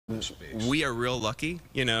We are real lucky.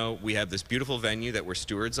 You know, we have this beautiful venue that we're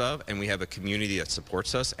stewards of, and we have a community that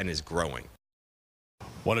supports us and is growing.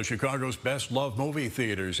 One of Chicago's best-loved movie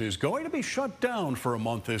theaters is going to be shut down for a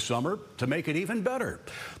month this summer to make it even better.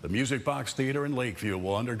 The Music Box Theater in Lakeview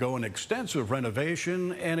will undergo an extensive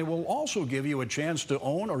renovation, and it will also give you a chance to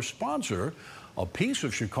own or sponsor a piece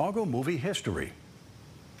of Chicago movie history.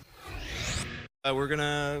 We're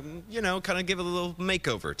gonna, you know, kind of give a little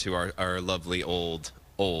makeover to our lovely old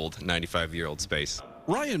 95-year-old space.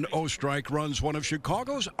 Ryan Ostrike runs one of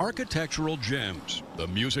Chicago's architectural gems, the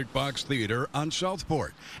Music Box Theater on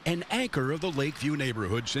Southport, an anchor of the Lakeview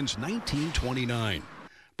neighborhood since 1929.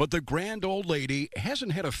 But the grand old lady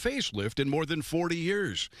hasn't had a facelift in more than 40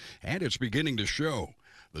 years, and it's beginning to show.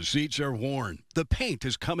 The seats are worn, the paint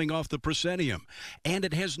is coming off the proscenium, and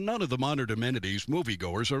it has none of the modern amenities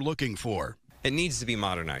moviegoers are looking for. It needs to be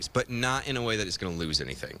modernized, but not in a way that it's going to lose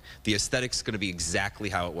anything. The aesthetic's going to be exactly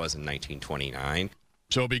how it was in 1929.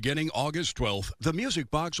 So beginning August 12th, the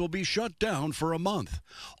Music Box will be shut down for a month.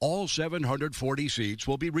 All 740 seats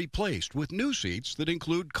will be replaced with new seats that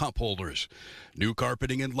include cup holders. New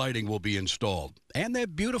carpeting and lighting will be installed, and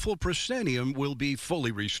that beautiful proscenium will be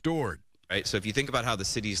fully restored. Right? So if you think about how the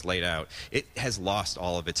city's laid out, it has lost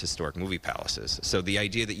all of its historic movie palaces. So the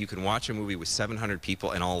idea that you can watch a movie with 700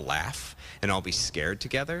 people and all laugh and all be scared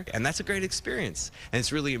together, and that's a great experience. And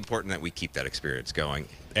it's really important that we keep that experience going.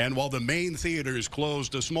 And while the main theater is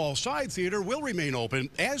closed, a small side theater will remain open,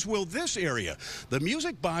 as will this area. The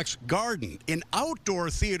Music Box Garden, an outdoor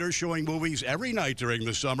theater showing movies every night during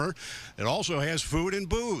the summer. It also has food and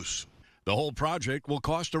booze. The whole project will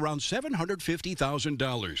cost around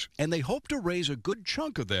 $750,000, and they hope to raise a good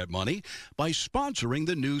chunk of that money by sponsoring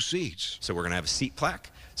the new seats. So we're going to have a seat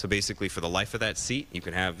plaque. So basically, for the life of that seat, you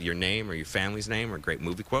can have your name or your family's name or a great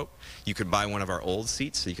movie quote. You could buy one of our old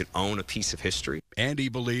seats so you could own a piece of history. And he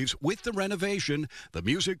believes with the renovation, the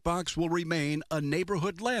Music Box will remain a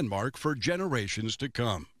neighborhood landmark for generations to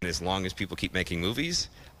come. And as long as people keep making movies,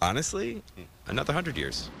 honestly, another 100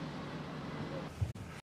 years.